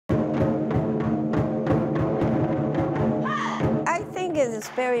it's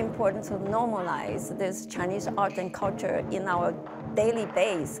very important to normalize this Chinese art and culture in our daily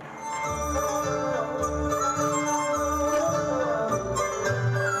base.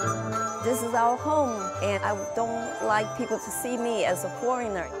 This is our home, and I don't like people to see me as a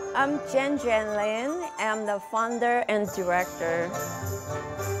foreigner. I'm Jen-Jen Lin. I'm the founder and director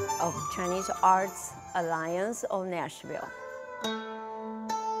of Chinese Arts Alliance of Nashville.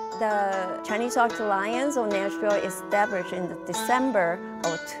 The Chinese Arts Alliance of Nashville established in December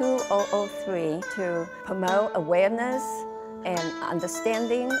of 2003 to promote awareness and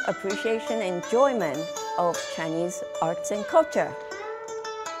understanding, appreciation, and enjoyment of Chinese arts and culture.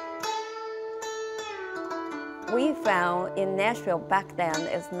 We found in Nashville back then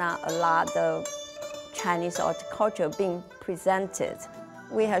is not a lot of Chinese art culture being presented.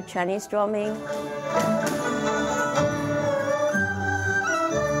 We have Chinese drumming,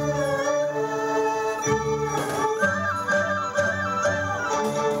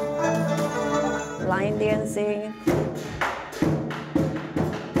 line dancing,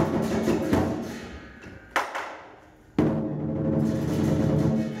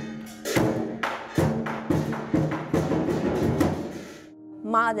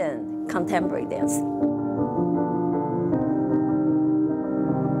 modern contemporary dance.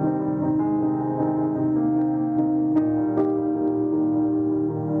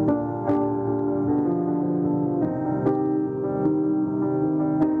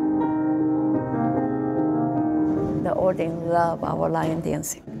 The audience love our lion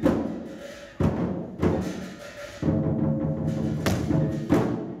dancing.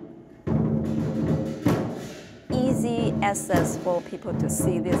 Easy access for people to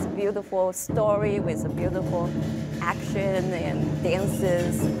see this beautiful story with a beautiful action and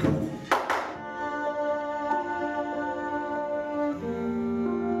dances.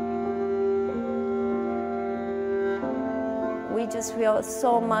 We just feel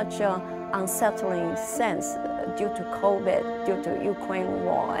so much unsettling sense due to COVID, due to Ukraine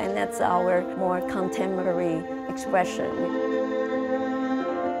war, and that's our more contemporary expression.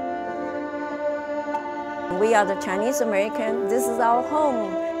 We are the Chinese American. This is our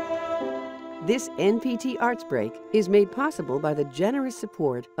home. This NPT Arts Break is made possible by the generous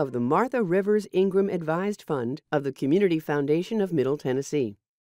support of the Martha Rivers Ingram Advised Fund of the Community Foundation of Middle Tennessee.